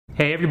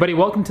Hey everybody,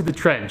 welcome to The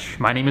Trench.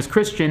 My name is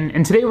Christian,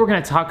 and today we're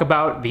going to talk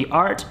about the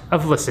art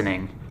of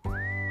listening.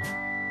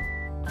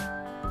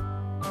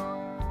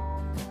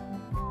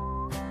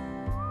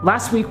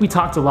 Last week we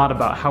talked a lot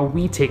about how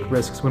we take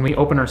risks when we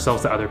open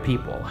ourselves to other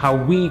people, how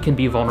we can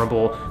be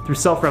vulnerable through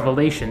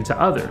self-revelation to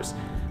others.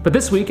 But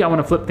this week I want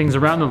to flip things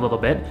around a little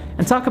bit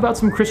and talk about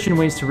some Christian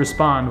ways to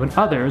respond when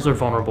others are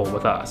vulnerable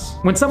with us.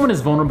 When someone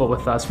is vulnerable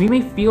with us, we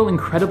may feel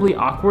incredibly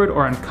awkward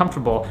or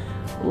uncomfortable,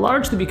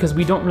 largely because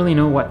we don't really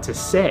know what to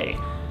say.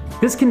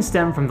 This can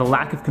stem from the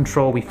lack of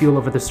control we feel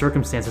over the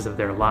circumstances of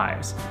their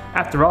lives.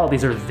 After all,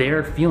 these are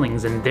their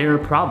feelings and their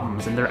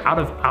problems, and they're out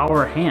of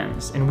our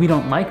hands, and we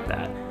don't like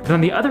that. But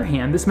on the other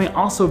hand, this may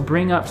also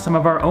bring up some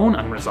of our own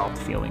unresolved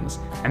feelings,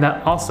 and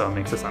that also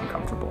makes us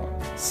uncomfortable.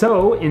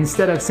 So,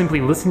 instead of simply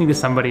listening to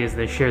somebody as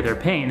they share their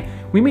pain,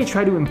 we may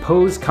try to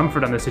impose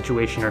comfort on the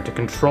situation or to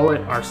control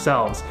it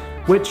ourselves,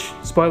 which,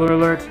 spoiler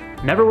alert,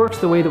 never works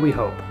the way that we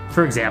hope.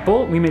 For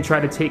example, we may try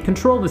to take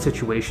control of the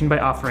situation by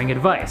offering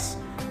advice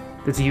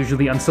that's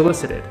usually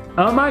unsolicited.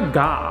 Oh my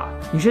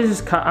god, you should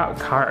just cut out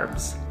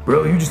carbs.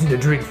 Bro, you just need to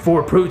drink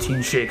 4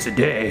 protein shakes a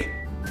day.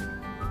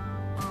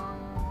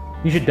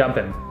 You should dump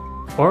him.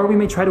 Or we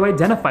may try to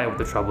identify with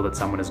the trouble that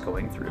someone is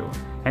going through,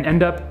 and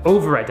end up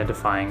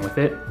over-identifying with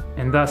it,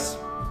 and thus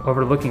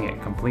overlooking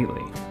it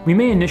completely. We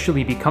may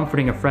initially be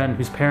comforting a friend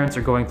whose parents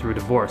are going through a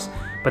divorce,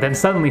 but then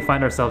suddenly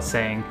find ourselves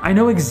saying, I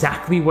know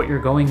exactly what you're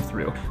going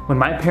through. When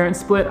my parents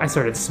split, I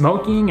started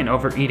smoking and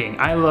overeating.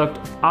 I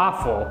looked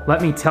awful.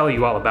 Let me tell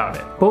you all about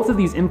it. Both of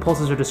these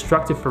impulses are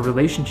destructive for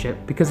relationship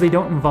because they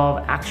don't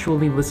involve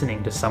actually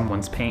listening to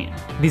someone's pain.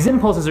 These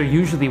impulses are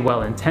usually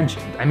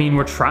well-intentioned. I mean,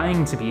 we're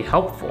trying to be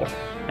helpful.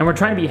 And we're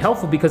trying to be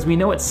helpful because we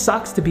know it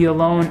sucks to be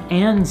alone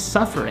and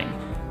suffering.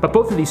 But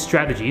both of these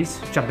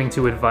strategies, jumping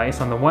to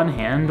advice on the one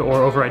hand or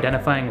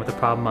over-identifying with the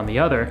problem on the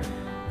other,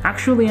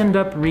 actually end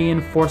up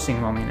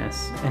reinforcing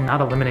loneliness and not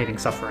eliminating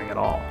suffering at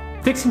all.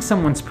 Fixing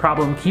someone's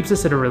problem keeps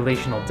us at a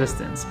relational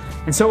distance,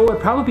 and so it would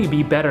probably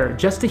be better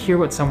just to hear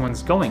what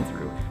someone's going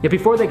through. Yet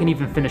before they can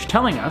even finish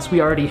telling us, we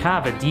already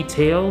have a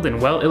detailed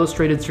and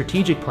well-illustrated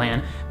strategic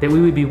plan that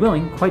we would be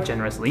willing, quite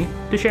generously,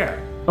 to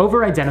share.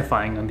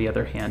 Over-identifying, on the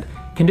other hand,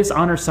 can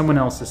dishonor someone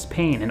else's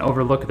pain and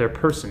overlook their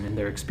person and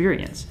their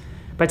experience.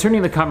 By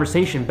turning the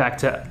conversation back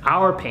to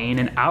our pain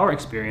and our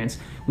experience,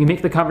 we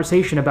make the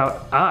conversation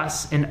about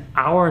us and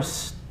our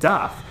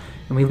stuff,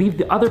 and we leave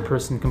the other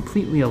person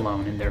completely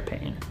alone in their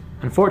pain.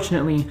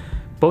 Unfortunately,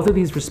 both of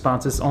these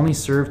responses only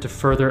serve to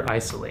further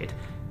isolate.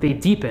 They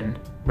deepen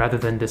rather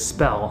than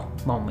dispel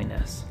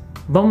loneliness.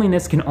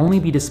 Loneliness can only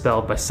be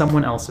dispelled by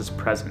someone else's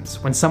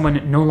presence, when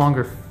someone no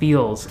longer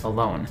feels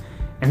alone.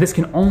 And this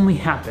can only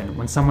happen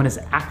when someone is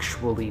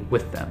actually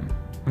with them,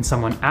 when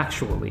someone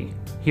actually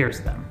hears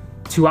them.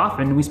 Too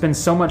often, we spend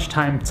so much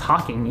time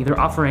talking, either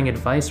offering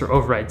advice or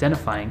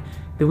over-identifying,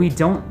 that we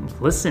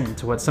don't listen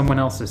to what someone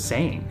else is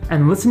saying.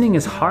 And listening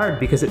is hard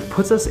because it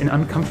puts us in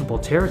uncomfortable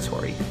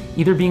territory,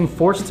 either being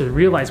forced to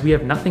realize we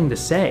have nothing to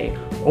say,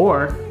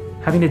 or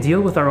having to deal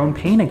with our own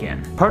pain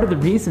again. Part of the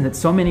reason that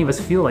so many of us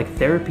feel like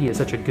therapy is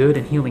such a good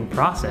and healing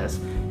process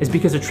is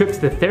because a trip to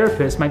the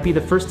therapist might be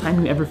the first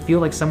time you ever feel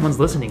like someone's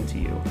listening to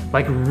you,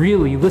 like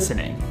really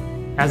listening.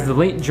 As the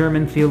late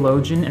German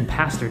theologian and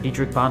pastor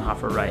Dietrich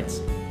Bonhoeffer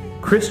writes,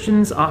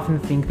 Christians often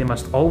think they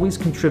must always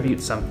contribute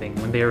something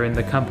when they are in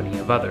the company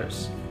of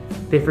others.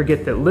 They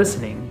forget that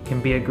listening can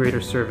be a greater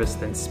service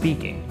than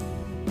speaking.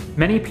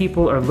 Many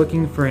people are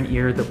looking for an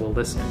ear that will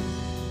listen.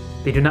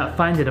 They do not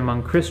find it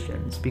among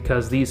Christians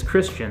because these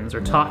Christians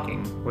are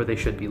talking where they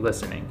should be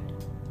listening.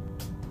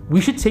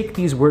 We should take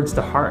these words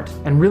to heart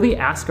and really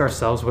ask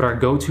ourselves what our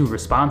go-to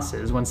response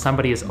is when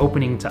somebody is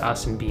opening to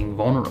us and being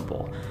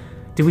vulnerable.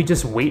 Do we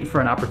just wait for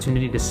an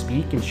opportunity to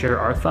speak and share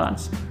our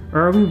thoughts?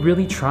 Or are we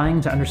really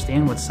trying to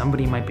understand what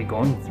somebody might be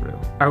going through?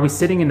 Are we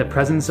sitting in the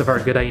presence of our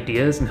good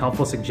ideas and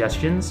helpful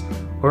suggestions?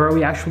 Or are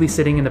we actually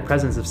sitting in the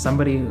presence of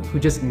somebody who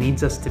just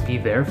needs us to be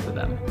there for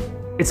them?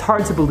 It's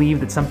hard to believe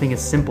that something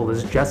as simple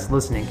as just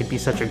listening could be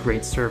such a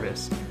great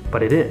service,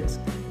 but it is.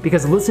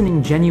 Because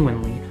listening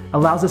genuinely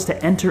allows us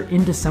to enter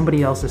into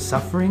somebody else's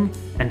suffering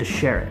and to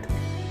share it.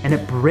 And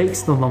it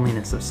breaks the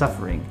loneliness of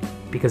suffering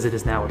because it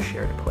is now a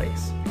shared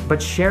place.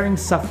 But sharing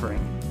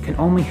suffering can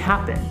only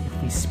happen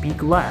if we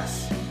speak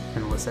less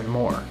and listen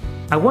more.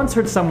 I once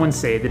heard someone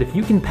say that if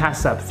you can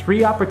pass up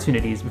 3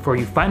 opportunities before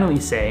you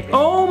finally say,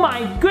 oh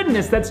my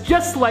goodness, that's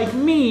just like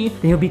me,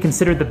 then you'll be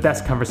considered the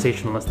best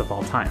conversationalist of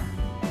all time.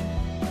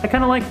 I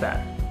kind of like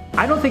that.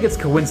 I don't think it's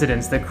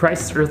coincidence that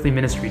Christ's earthly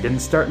ministry didn't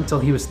start until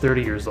he was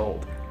 30 years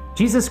old.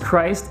 Jesus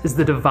Christ is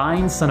the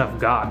divine Son of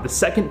God, the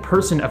second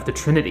person of the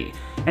Trinity,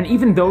 and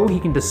even though he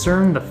can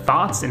discern the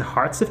thoughts and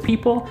hearts of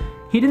people,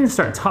 he didn't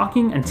start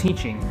talking and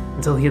teaching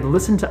until he had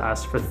listened to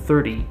us for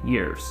 30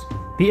 years.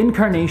 The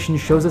incarnation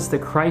shows us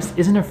that Christ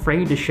isn't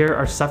afraid to share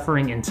our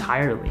suffering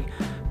entirely.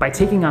 By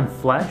taking on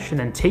flesh and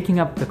then taking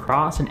up the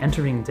cross and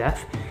entering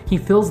death, he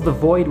fills the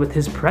void with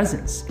his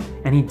presence,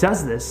 and he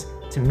does this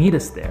to meet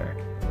us there.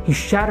 He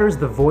shatters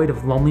the void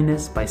of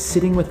loneliness by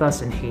sitting with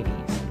us in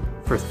Hades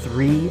for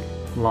 3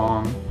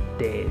 long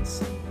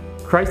days.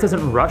 Christ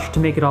doesn't rush to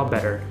make it all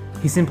better.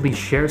 He simply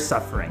shares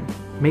suffering,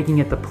 making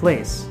it the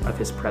place of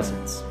his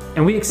presence.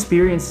 And we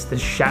experience the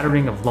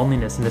shattering of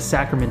loneliness in the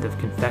sacrament of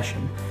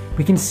confession.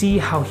 We can see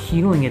how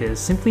healing it is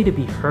simply to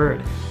be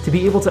heard, to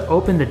be able to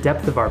open the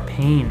depth of our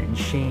pain and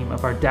shame,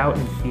 of our doubt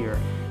and fear,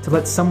 to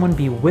let someone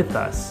be with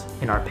us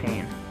in our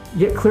pain.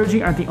 Yet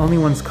clergy aren't the only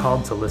ones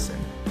called to listen.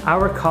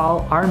 Our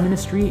call, our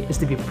ministry, is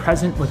to be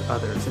present with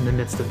others in the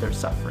midst of their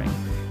suffering.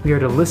 We are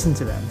to listen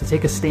to them, to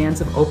take a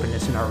stance of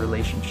openness in our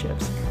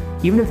relationships,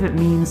 even if it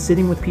means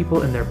sitting with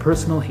people in their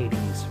personal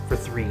Hades for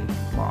 3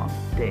 long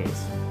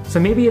days. So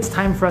maybe it's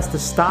time for us to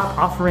stop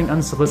offering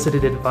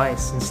unsolicited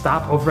advice and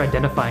stop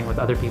over-identifying with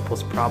other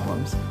people's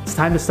problems. It's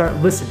time to start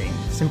listening,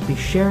 simply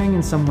sharing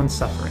in someone's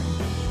suffering,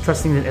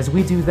 trusting that as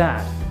we do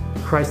that,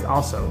 Christ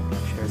also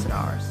shares in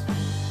ours.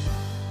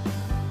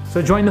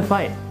 So join the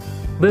fight.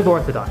 Live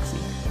orthodoxy.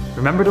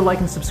 Remember to like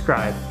and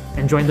subscribe,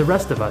 and join the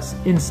rest of us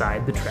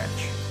inside the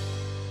trench.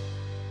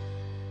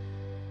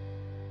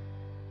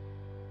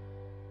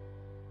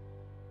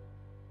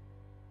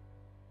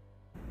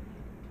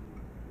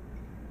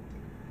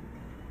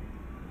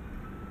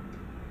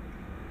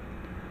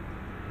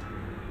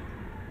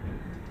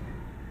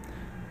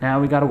 Now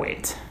we gotta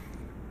wait.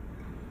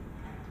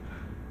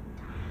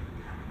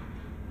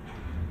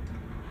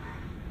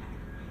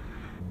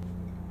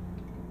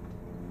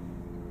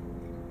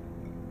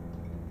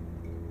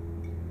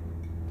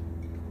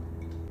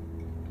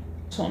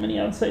 So many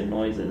outside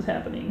noises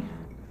happening.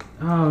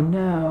 Oh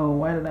no,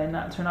 why did I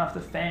not turn off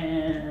the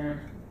fan?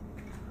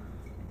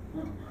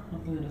 Well,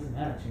 hopefully it doesn't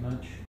matter too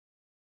much.